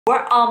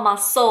Where are my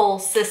soul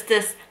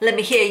sisters? Let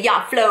me hear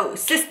y'all flow,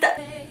 sister.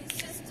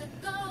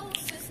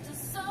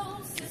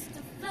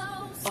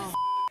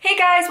 Hey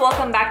guys,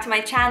 welcome back to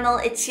my channel.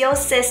 It's your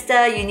sister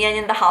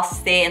EuniUnni in the house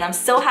today, and I'm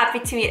so happy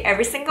to meet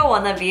every single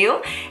one of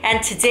you.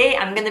 And today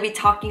I'm going to be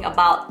talking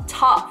about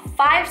top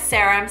 5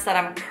 serums that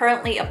I'm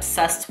currently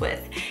obsessed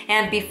with.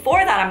 And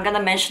before that, I'm going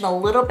to mention a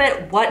little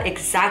bit what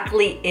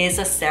exactly is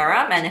a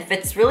serum and if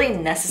it's really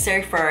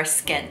necessary for our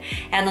skin.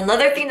 And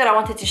another thing that I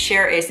wanted to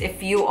share is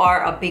if you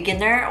are a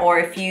beginner or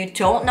if you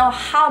don't know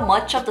how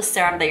much of the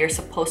serum that you're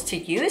supposed to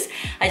use,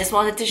 I just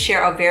wanted to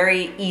share a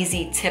very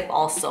easy tip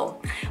also.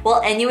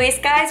 Well, anyways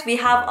guys, we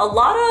have a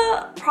lot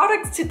of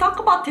products to talk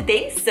about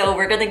today, so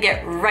we're gonna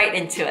get right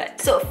into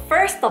it. So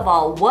first of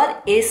all,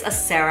 what is a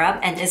serum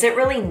and is it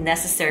really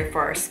necessary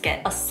for our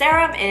skin? A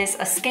serum is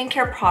a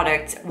skincare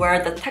product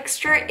where the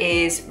texture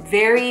is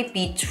very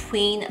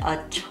between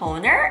a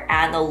toner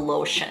and a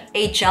lotion.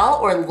 A gel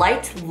or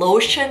light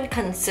lotion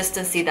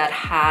consistency that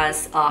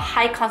has a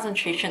high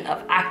concentration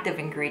of active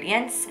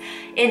ingredients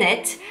in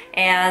it,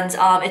 and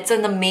it's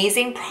an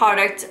amazing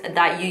product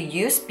that you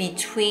use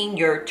between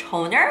your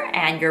toner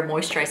and your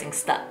moisturizing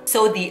step.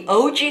 So the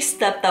OG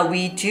step that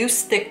we do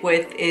stick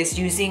with is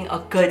using a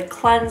good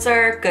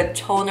cleanser, good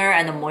toner,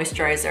 and a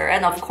moisturizer,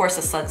 and of course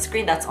a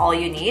sunscreen. That's all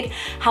you need.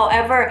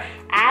 However,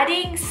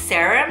 adding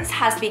serums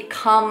has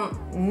become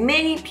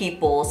many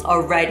people's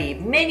already.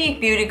 Many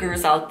beauty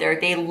gurus out there,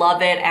 they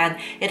love it, and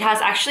it has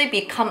actually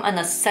become an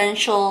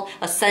essential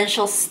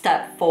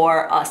step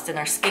for us in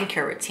our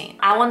skincare routine.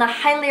 I want to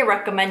highly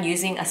recommend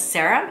using a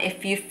serum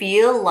if you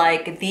feel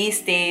like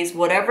these days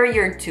whatever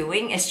you're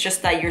doing is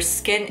just that your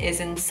skin is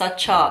in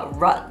such a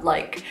rut,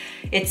 like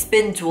it's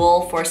been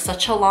dull for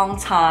such a long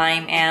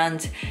time,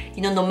 and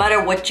you know, no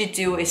matter what you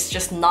do, it's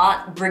just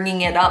not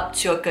bringing it up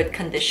to a good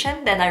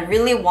condition. Then I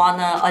really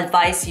wanna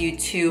advise you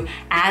to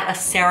add a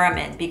serum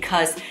in,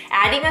 because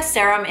adding a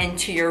serum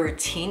into your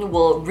routine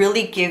will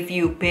really give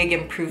you big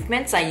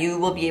improvements that you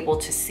will be able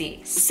to see.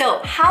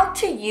 So how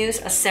to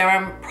use a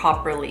serum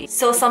properly?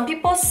 So some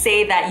people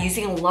say that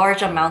using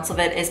large amounts of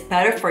it is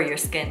better for your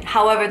skin.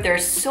 However,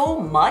 there's so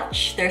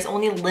much, there's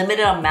only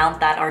limited amount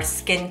that our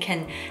skin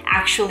can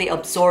actually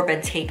absorb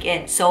and take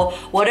in. So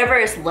whatever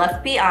is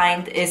left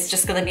behind is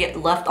just gonna be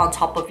left on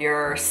top of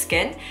your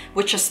skin,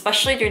 which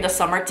especially during the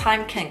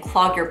summertime can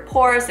clog your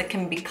pores. It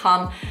can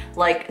become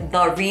like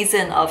the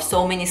reason of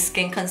so many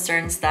skin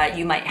concerns that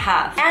you might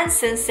have. And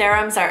since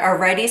serums are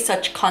already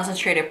such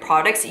concentrated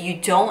products, you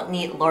don't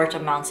need large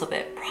amounts of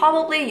it.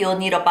 Probably you'll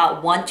need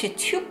about 1 to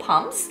 2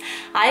 pumps.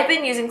 I've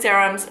been using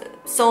serums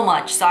so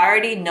much, so I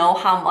already know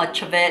how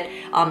much of it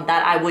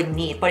that I would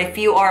need. But if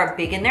you are a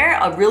beginner,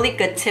 a really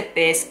good tip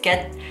is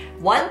get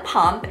 1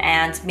 pump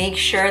and make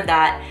sure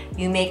that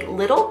you make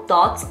little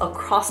dots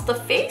across the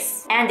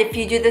face. And if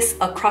you do this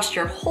across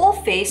your whole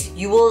face,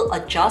 you will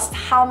adjust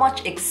how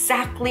much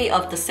exactly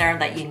of the serum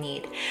that you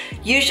need.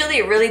 Usually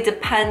it really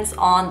depends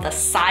on the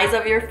size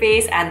of your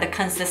face and the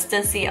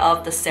consistency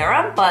of the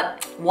serum,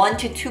 but 1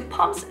 to 2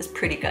 pumps is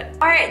pretty good.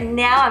 Alright,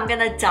 now I'm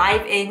gonna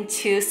dive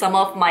into some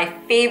of my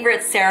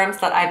favorite serums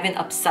that I've been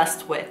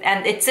obsessed with.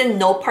 And it's in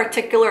no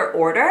particular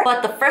order,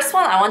 but the first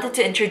one I wanted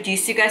to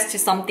introduce you guys to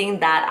something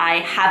that I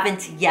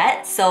haven't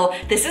yet. So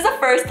this is the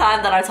first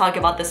time that I'm talking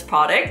about this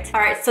product.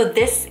 Alright, so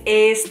this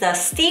is the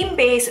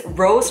STEAMBASE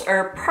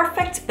Roseherb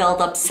Perfect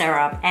Build-Up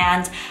Serum.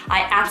 And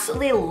I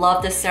absolutely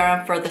love this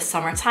serum for the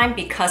summertime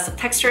because the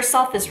texture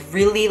itself is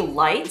really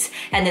light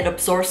and it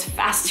absorbs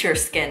fast to your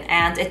skin,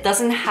 and it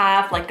doesn't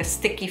have like a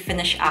sticky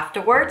finish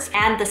afterwards.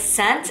 And the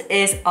scent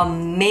is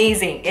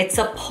amazing. It's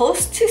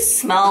supposed to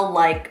smell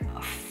like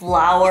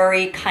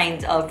flowery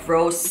kind of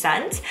rose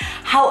scent.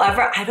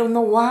 However, I don't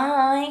know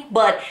why,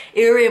 but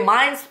it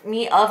reminds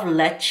me of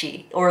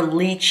lychee or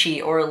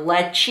lychee or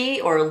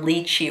lechi or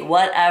lychee,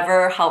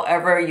 whatever,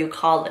 however you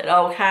call it,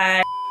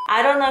 okay?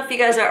 I don't know if you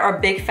guys are a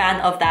big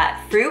fan of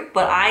that fruit,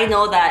 but I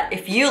know that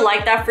if you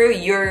like that fruit,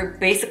 you're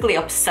basically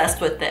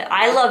obsessed with it.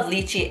 I love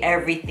lychee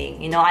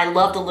everything. You know, I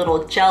love the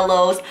little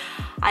jellos.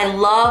 I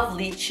love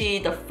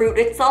lychee, the fruit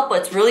itself,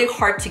 but it's really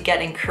hard to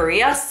get in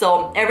Korea.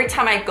 So every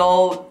time I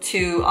go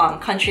to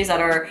countries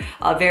that are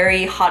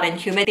very hot and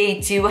humid, they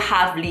do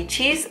have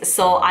lychees.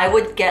 So I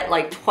would get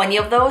like 20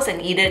 of those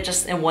and eat it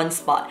just in one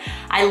spot.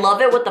 I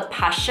love it with the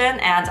passion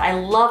and I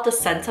love the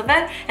scent of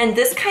it. And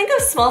this kind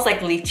of smells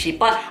like lychee,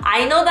 but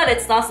I know that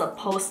it's not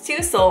supposed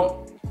to.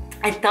 So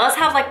it does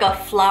have like a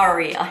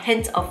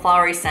hint of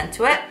flowery scent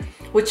to it,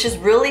 which is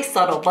really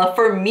subtle. But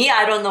for me,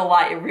 I don't know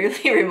why, it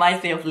really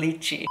reminds me of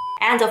lychee.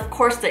 And of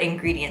course the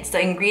ingredients.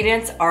 The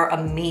ingredients are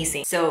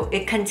amazing. So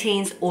it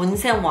contains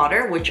onsen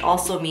water, which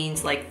also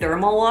means like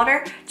thermal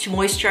water, to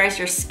moisturize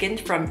your skin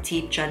from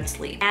deep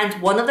gently. And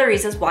one of the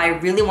reasons why I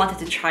really wanted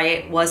to try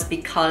it was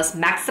because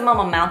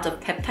maximum amount of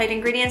peptide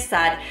ingredients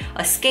that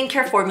a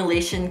skincare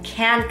formulation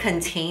can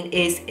contain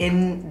is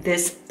in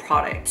this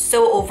product. So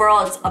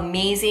overall, it's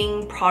amazing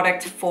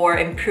product for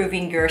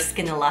improving your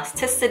skin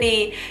elasticity,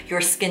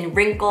 your skin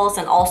wrinkles,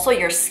 and also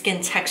your skin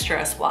texture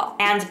as well.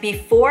 And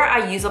before I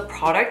use a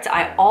product,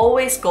 I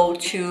always go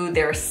to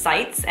their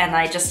sites and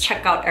I just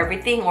check out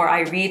everything, or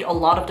I read a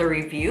lot of the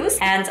reviews.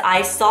 And I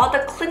saw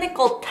the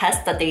clinical test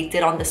that they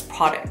did on this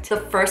product.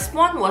 The first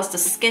one was the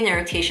skin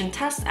irritation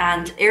test,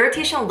 and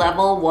irritation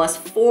level was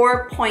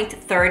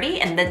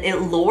 4.30, and then it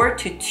lowered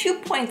to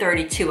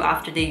 2.32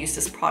 after they used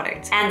this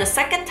product. And the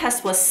second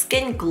test was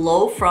skin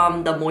glow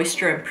from the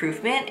moisture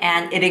improvement,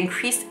 and it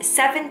increased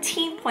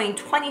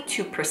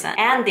 17.22%.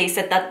 And they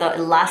said that the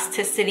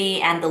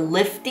elasticity and the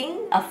lifting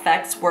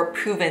effects were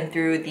proven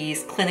through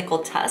these clinical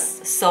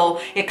tests. So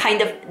it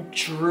kind of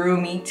drew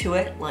me to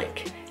it,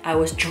 like I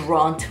was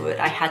drawn to it.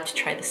 I had to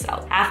try this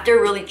out.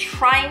 After really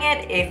trying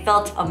it, it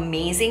felt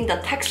amazing. The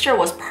texture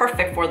was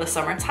perfect for the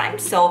summertime.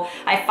 So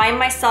I find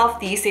myself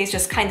these days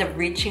just kind of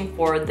reaching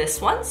for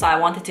this one. So I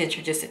wanted to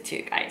introduce it to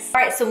you guys.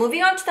 All right, so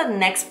moving on to the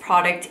next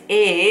product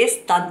is,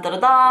 dun, dun,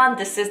 dun, dun,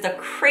 this is the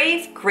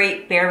KRAVE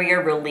Great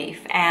Barrier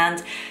Relief.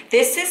 And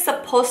this is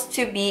supposed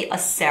to be a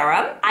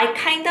serum. I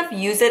kind of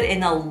use it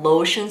in a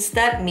lotion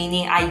step,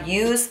 meaning I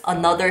use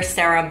another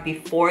serum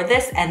before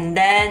this and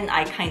then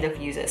I kind of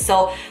use it.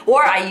 So,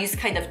 or I use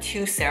kind of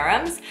two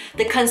serums.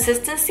 The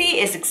consistency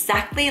is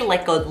exactly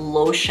like a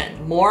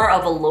lotion, more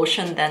of a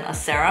lotion than a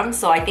serum.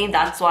 So I think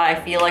that's why I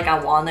feel like I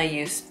want to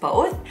use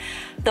both.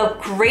 The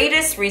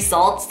greatest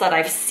results that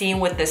I've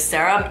seen with this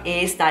serum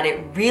is that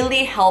it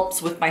really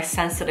helps with my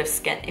sensitive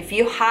skin. If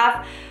you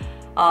have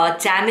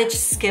damaged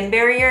skin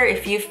barrier,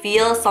 if you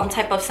feel some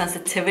type of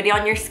sensitivity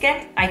on your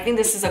skin, I think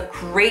this is a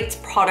great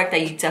product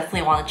that you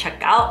definitely want to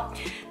check out.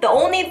 The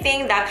only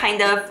thing that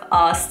kind of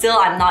still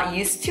I'm not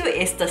used to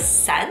is the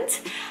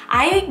scent.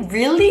 I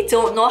really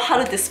don't know how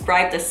to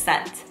describe the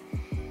scent.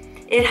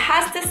 It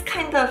has this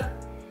kind of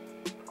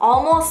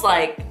almost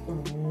like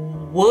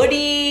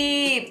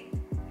woody,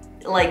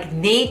 like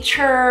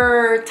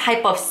nature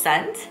type of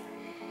scent,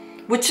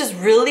 which is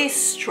really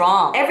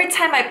strong. Every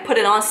time I put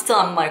it on still,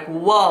 I'm like,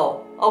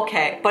 whoa,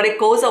 okay. But it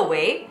goes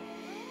away.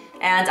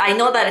 And I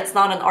know that it's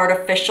not an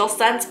artificial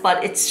scent,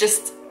 but it's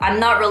just, I'm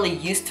not really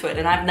used to it.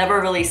 And I've never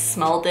really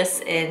smelled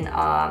this in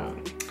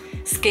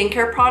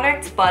skincare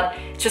products, but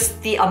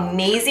just the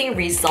amazing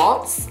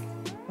results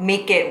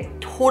make it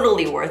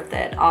totally worth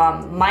it.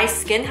 My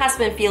skin has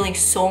been feeling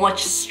so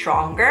much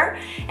stronger,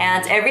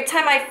 and every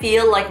time I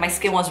feel like my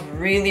skin was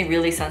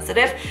really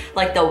sensitive,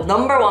 like the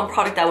 #1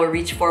 product I would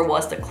reach for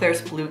was the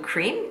KLAIRS Blue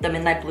Cream, the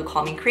Midnight Blue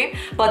Calming Cream.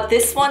 But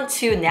this one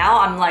too, now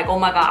I'm like, oh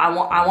my god,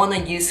 I want to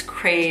use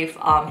KRAVE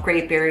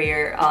Great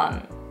Barrier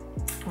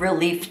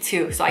Relief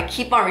too. So I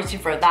keep on reaching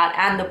for that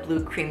and the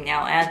blue cream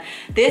now, and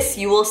this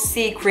you will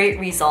see great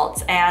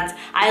results. And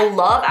I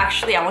love,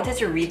 actually I wanted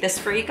to read this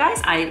for you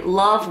guys. I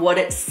love what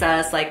it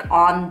says like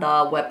on the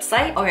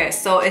website. Okay,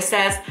 so it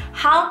says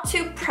how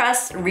to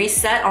press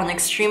reset on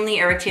extremely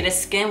irritated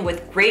skin with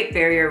Great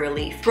Barrier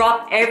Relief.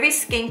 Drop every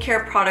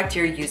skincare product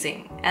you're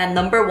using. And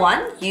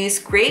 #1, use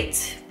Great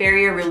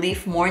Barrier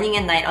Relief morning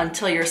and night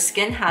until your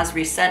skin has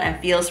reset and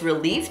feels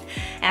relieved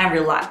and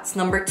relaxed.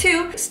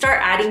 #2, start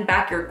adding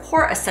back your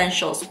core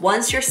essentials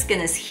once your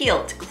skin is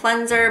healed: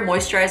 cleanser,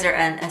 moisturizer,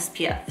 and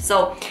SPF. So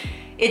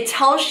it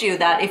tells you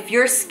that if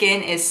your skin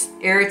is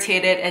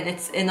irritated and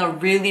it's in a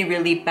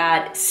really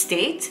bad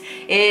state,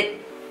 it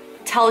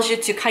tells you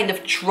to kind of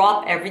drop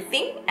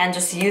everything and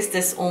just use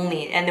this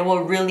only, and it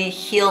will really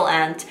heal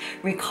and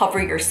recover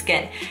your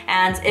skin.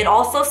 And it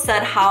also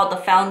said how the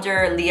founder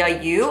Leah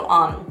Yu,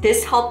 this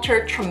helped her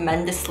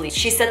tremendously.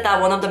 She said that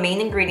one of the main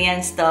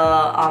ingredients, the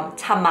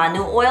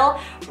tamanu oil,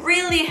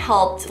 really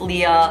helped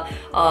Leah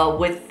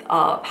with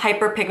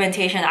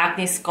hyperpigmentation,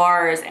 acne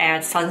scars, and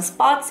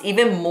sunspots,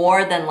 even more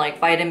than like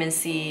vitamin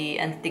C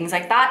and things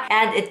like that.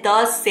 And it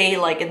does say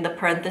like in the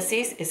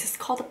parentheses, is this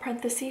called a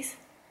parentheses?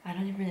 I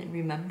don't even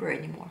remember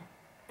anymore.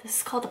 This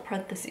is called the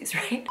parentheses,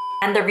 right?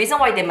 And the reason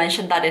why they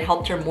mentioned that it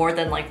helped her more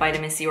than like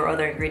vitamin C or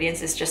other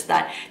ingredients is just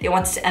that they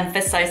wanted to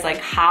emphasize like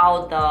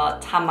how the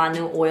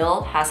tamanu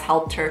oil has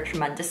helped her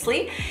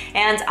tremendously.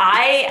 And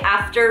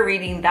after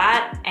reading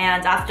that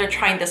and after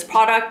trying this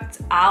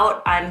product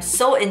out, I'm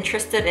so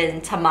interested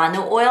in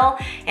tamanu oil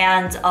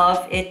and of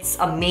its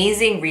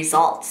amazing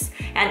results.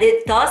 And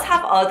it does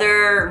have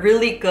other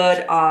really good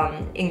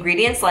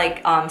ingredients like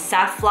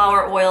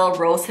safflower oil,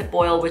 rosehip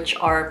oil, which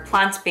are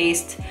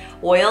plant-based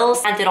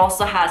oils, and it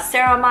also has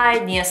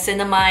ceramide,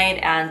 niacinamide,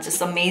 and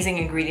just amazing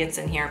ingredients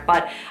in here.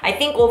 But I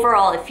think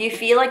overall, if you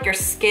feel like your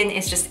skin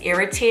is just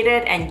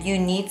irritated and you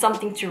need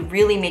something to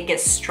really make it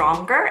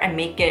stronger and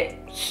make it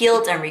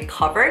healed and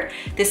recovered,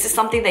 this is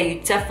something that you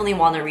definitely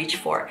want to reach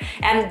for.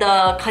 And the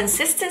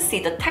consistency,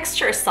 the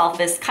texture itself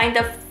is kind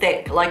of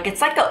thick, like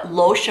it's like a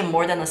lotion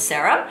more than a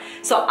serum.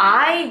 So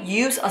I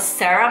use a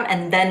serum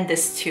and then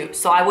this too.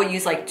 So I would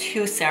use like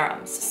 2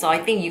 serums. So I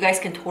think you guys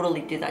can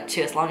totally do that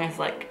too, as long as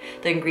like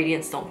the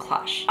ingredients don't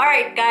clash. much.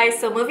 Alright guys,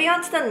 so moving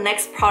on to the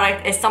next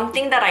product is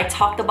something that I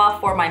talked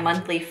about for my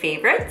monthly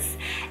favorites.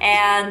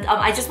 And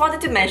I just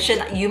wanted to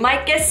mention, you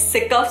might get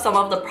sick of some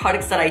of the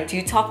products that I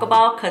do talk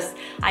about because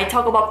I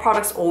talk about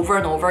products over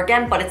and over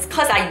again, but it's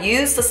because I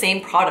use the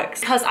same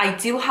products. Because I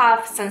do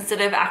have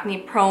sensitive acne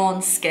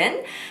prone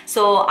skin,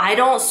 so I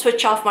don't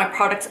switch off my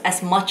products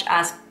as much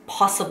as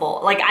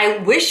possible. Like I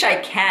wish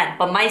I can,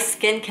 but my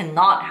skin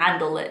cannot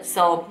handle it.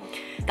 So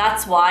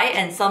that's why,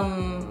 and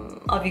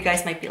some of you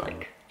guys might be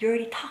like, you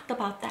already talked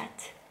about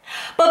that.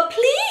 But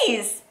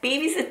please,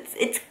 babies,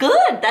 it's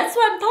good. That's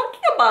why I'm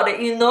talking about it,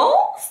 you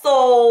know?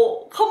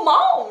 So come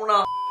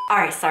on.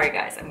 Alright, sorry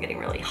guys, I'm getting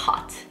really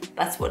hot.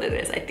 That's what it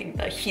is. I think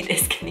the heat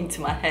is getting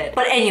to my head.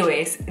 But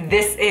anyways,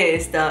 this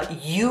is the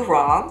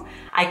URANG.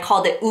 I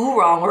called it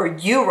URANG or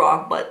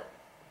URANG, but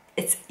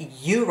it's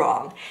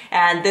URANG.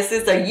 And this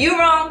is the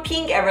URANG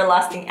Pink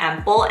Everlasting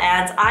Ampoule,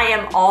 and I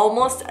am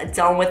almost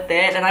done with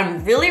it, and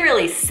I'm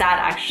really sad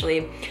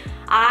actually.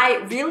 I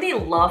really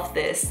love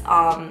this.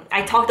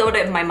 I talked about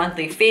it in my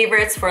monthly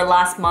favorites for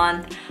last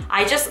month.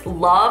 I just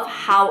love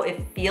how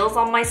it feels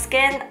on my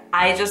skin.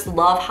 I just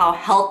love how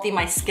healthy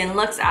my skin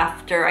looks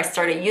after I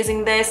started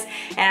using this.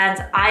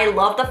 And I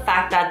love the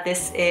fact that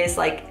this is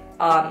like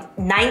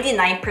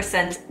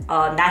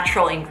 99%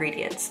 natural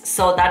ingredients.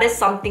 So that is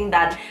something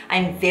that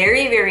I'm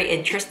very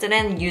interested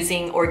in,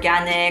 using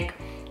organic,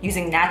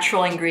 using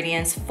natural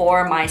ingredients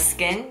for my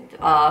skin,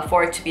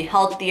 for it to be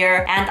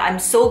healthier. And I'm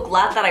so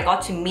glad that I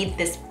got to meet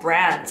this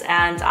brand.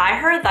 And I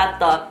heard that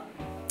the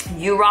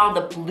URANG,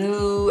 the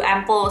blue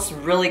ampoule, is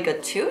really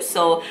good too,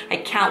 so I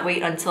can't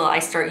wait until I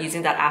start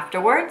using that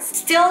afterwards.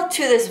 Still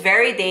to this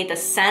very day, the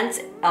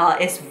scent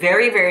is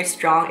very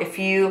strong. If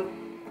you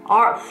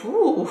are,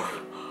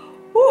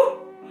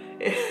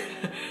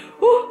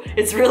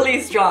 it's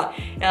really strong.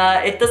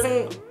 It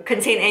doesn't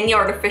contain any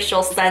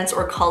artificial scents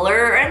or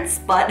colorants,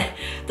 but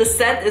the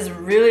scent is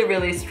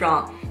really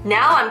strong.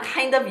 Now I'm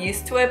kind of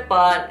used to it,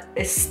 but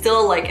it's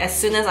still like, as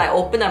soon as I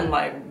open it, I'm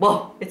like,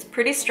 whoa, it's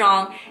pretty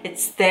strong.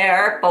 It's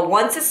there, but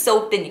once it's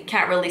soaked in, you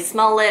can't really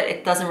smell it.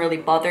 It doesn't really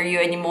bother you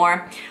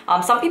anymore.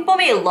 Some people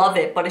may love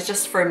it, but it's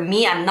just for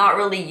me, I'm not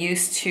really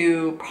used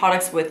to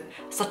products with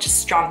such a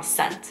strong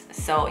scent.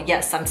 So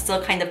yes, I'm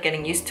still kind of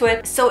getting used to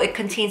it. So it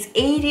contains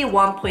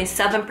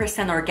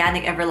 81.7%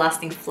 organic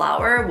everlasting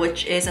flower,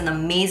 which is an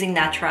amazing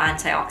natural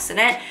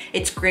antioxidant.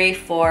 It's great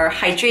for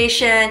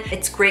hydration.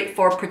 It's great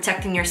for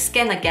protecting your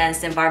skin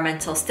against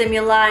environmental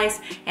stimuli,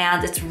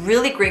 and it's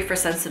really great for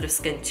sensitive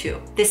skin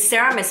too. This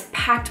serum is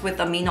packed with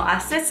amino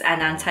acids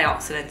and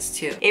antioxidants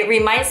too. It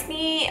reminds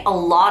me a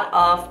lot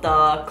of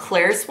the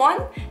KLAIRS one.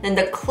 And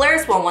the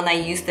KLAIRS one, when I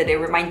used it, it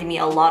reminded me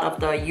a lot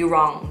of the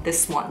URANG,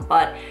 this one.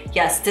 But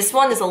yes, this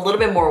one is a little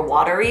bit more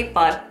watery,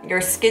 but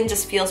your skin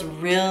just feels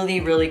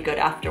really good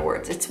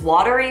afterwards. It's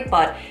watery,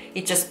 but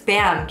it just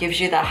bam, gives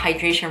you that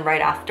hydration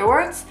right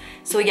afterwards.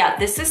 So yeah,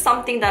 this is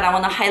something that I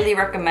want to highly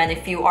recommend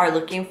if you are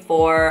looking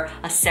for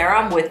a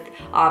serum with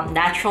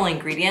natural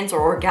ingredients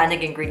or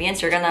organic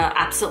ingredients. You're gonna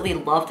absolutely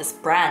love this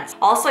brand.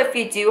 Also, if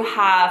you do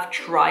have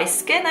dry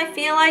skin, I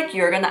feel like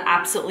you're gonna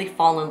absolutely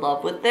fall in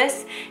love with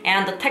this.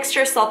 And the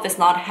texture itself is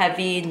not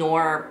heavy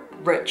nor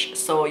rich,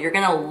 so you're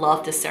gonna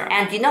love this serum.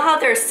 And you know how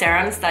there's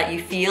serums that you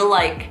feel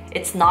like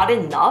it's not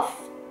enough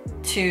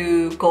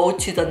to go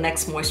to the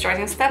next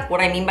moisturizing step?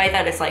 What I mean by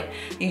that is like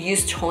you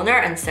use toner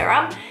and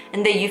serum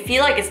and then you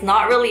feel like it's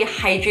not really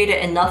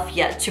hydrated enough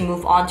yet to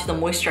move on to the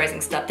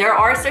moisturizing step. There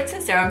are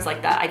certain serums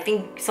like that. I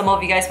think some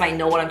of you guys might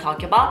know what I'm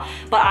talking about,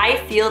 but I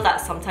feel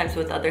that sometimes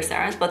with other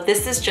serums, but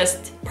this is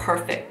just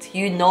perfect.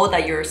 You know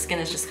that your skin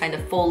is just kind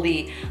of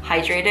fully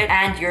hydrated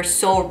and you're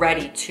so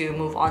ready to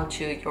move on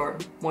to your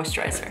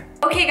moisturizer.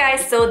 Okay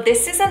guys, so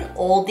this is an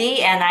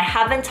oldie and I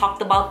haven't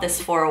talked about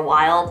this for a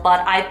while,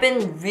 but I've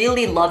been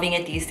really loving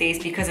it these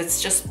days because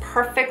it's just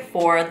perfect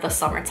for the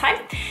summertime.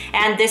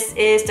 And this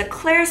is the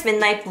KLAIRS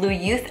Midnight Blue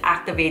Youth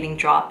Activating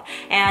Drop.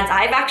 And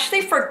I've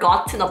actually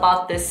forgotten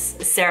about this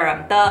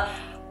serum. The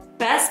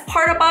best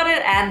part about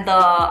it and the,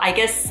 I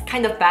guess,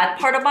 kind of bad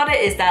part about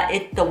it is that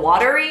the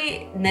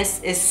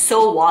wateriness is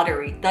so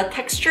watery. The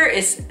texture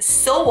is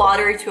so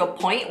watery to a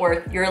point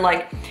where you're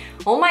like,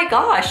 oh my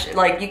gosh,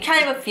 like you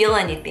can't even feel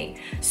anything.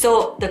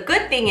 So the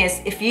good thing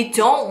is if you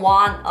don't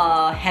want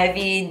a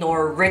heavy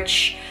nor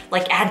rich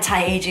like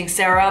anti-aging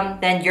serum,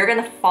 then you're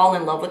gonna fall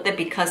in love with it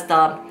because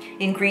the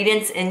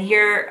ingredients in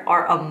here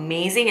are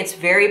amazing. It's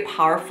very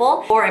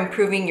powerful for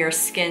improving your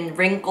skin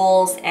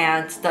wrinkles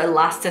and the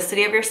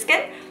elasticity of your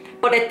skin.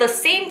 But at the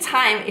same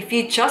time, if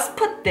you just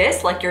put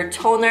this, like your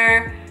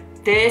toner,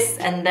 this,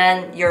 and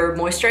then your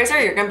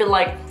moisturizer, you're gonna be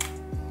like,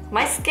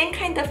 my skin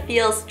kind of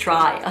feels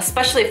dry,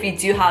 especially if you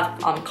do have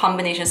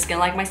combination skin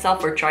like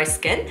myself or dry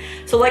skin.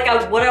 So like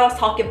what I was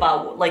talking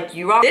about, like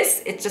URANG,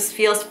 this, it just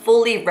feels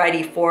fully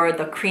ready for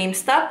the cream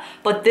stuff.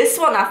 But this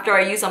one, after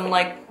I use, I'm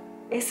like,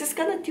 is this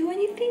gonna do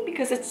anything?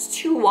 Because it's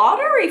too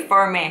watery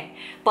for me.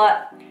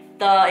 But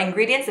the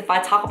ingredients, if I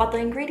talk about the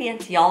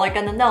ingredients, y'all are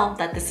gonna know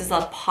that this is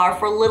a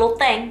powerful little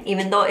thing.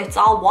 Even though it's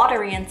all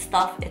watery and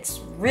stuff, it's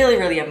really,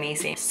 really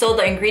amazing. So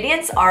the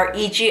ingredients are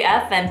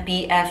EGF and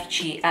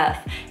BFGF,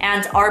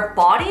 and our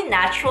body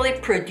naturally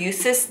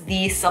produces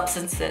these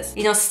substances.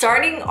 You know,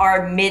 starting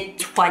our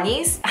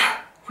mid-20s,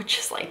 which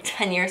is like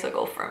 10 years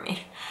ago for me.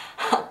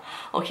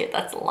 Okay,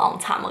 that's a long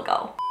time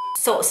ago.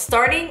 So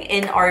starting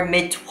in our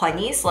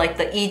mid-20s, like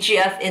the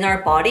EGF in our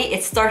body,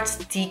 it starts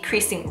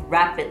decreasing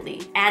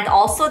rapidly. And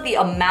also the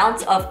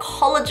amount of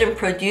collagen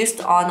produced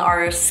on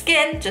our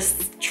skin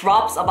just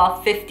drops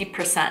about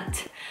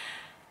 50%.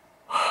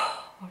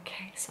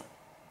 Okay, so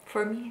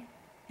for me,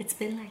 it's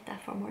been like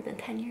that for more than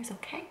 10 years,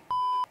 okay?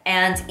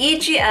 And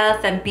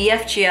EGF and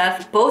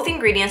BFGF, both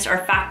ingredients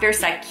are factors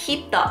that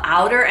keep the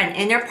outer and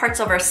inner parts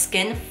of our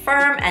skin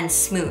firm and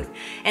smooth.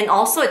 And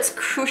also it's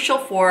crucial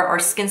for our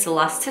skin's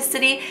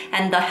elasticity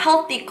and the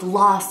healthy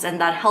gloss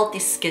and that healthy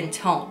skin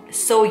tone.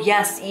 So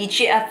yes,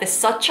 EGF is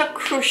such a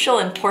crucial,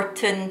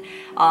 important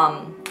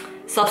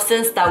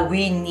substance that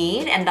we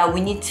need and that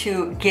we need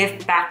to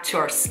give back to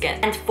our skin.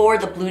 And for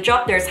the blue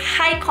drop, there's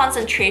high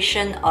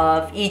concentration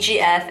of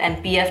EGF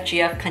and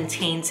BFGF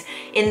contained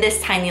in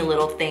this tiny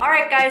little thing.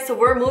 Alright guys, so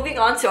we're moving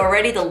on to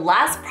already the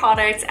last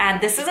product,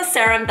 and this is a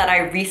serum that I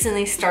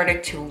recently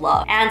started to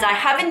love. And I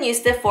haven't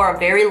used it for a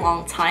very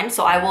long time,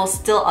 so I will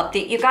still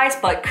update you guys,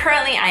 but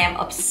currently I am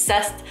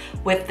obsessed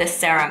with this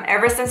serum.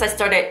 Ever since I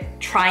started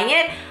trying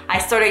it, I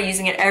started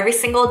using it every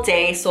single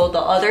day, so the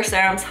other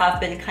serums have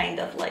been kind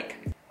of like,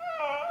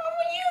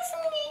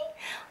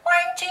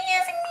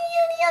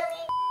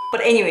 but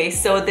anyway,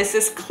 so this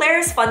is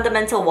KLAIRS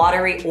Fundamental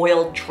Watery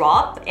Oil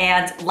Drop,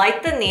 and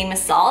like the name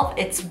itself,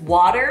 it's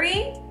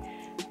watery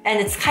and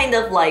it's kind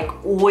of like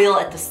oil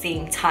at the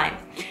same time.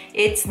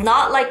 It's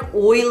not like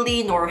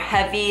oily nor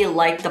heavy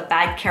like the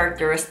bad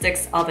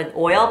characteristics of an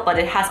oil, but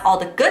it has all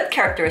the good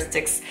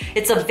characteristics.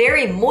 It's a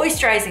very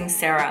moisturizing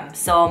serum.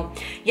 So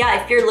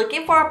yeah, if you're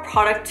looking for a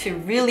product to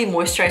really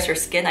moisturize your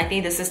skin, I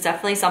think this is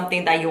definitely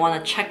something that you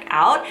want to check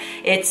out.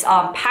 It's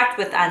packed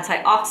with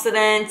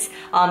antioxidants,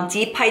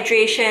 deep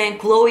hydration,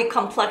 glowy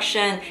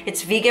complexion.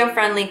 It's vegan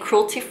friendly,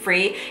 cruelty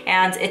free,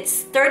 and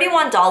it's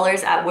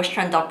 $31 at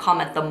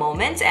wishtrend.com at the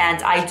moment.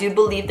 And I do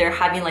believe they're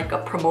having like a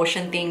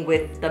promotion thing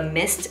with the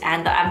mist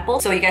and the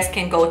Ampoule, so you guys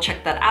can go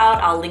check that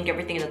out. I'll link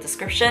everything in the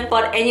description.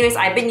 But anyways,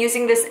 I've been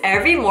using this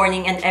every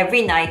morning and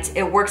every night.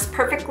 It works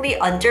perfectly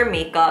under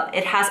makeup.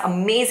 It has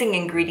amazing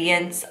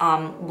ingredients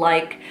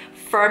like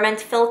ferment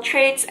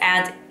filtrates,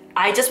 and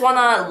I just want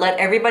to let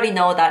everybody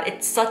know that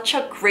it's such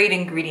a great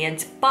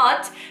ingredient,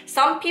 but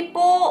some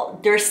people,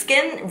 their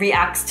skin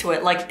reacts to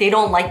it, like they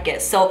don't like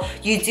it. So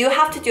you do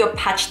have to do a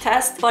patch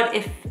test, but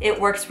if it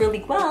works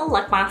really well,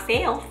 like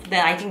myself,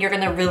 then I think you're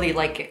gonna really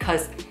like it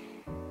because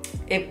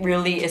it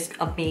really is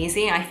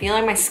amazing. I feel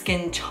like my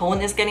skin tone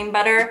is getting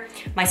better,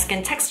 my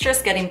skin texture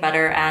is getting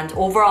better, and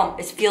overall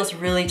it feels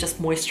really just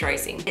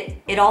moisturizing.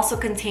 It also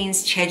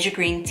contains jeju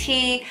green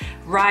tea,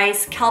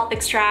 rice, kelp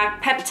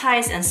extract,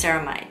 peptides, and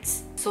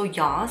ceramides. So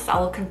yes, I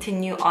will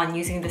continue on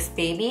using this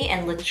baby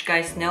and let you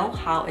guys know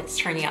how it's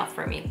turning out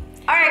for me.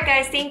 Alright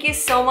guys, thank you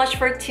so much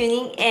for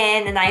tuning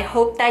in, and I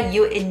hope that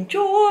you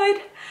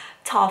enjoyed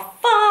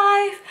top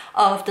 5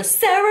 of the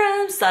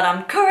serums that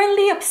I'm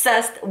currently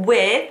obsessed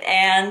with.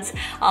 And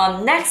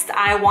next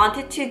I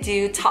wanted to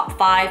do top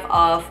 5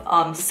 of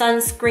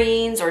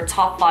sunscreens or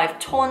top 5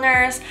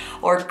 toners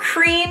or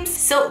creams.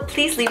 So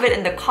please leave it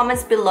in the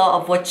comments below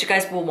of what you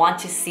guys will want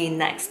to see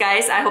next.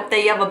 Guys, I hope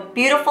that you have a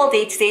beautiful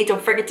day today.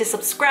 Don't forget to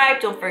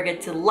subscribe, don't forget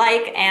to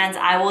like, and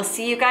I will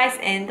see you guys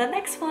in the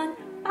next one.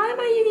 Bye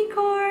my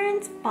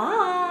unicorns.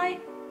 Bye.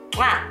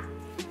 Mwah.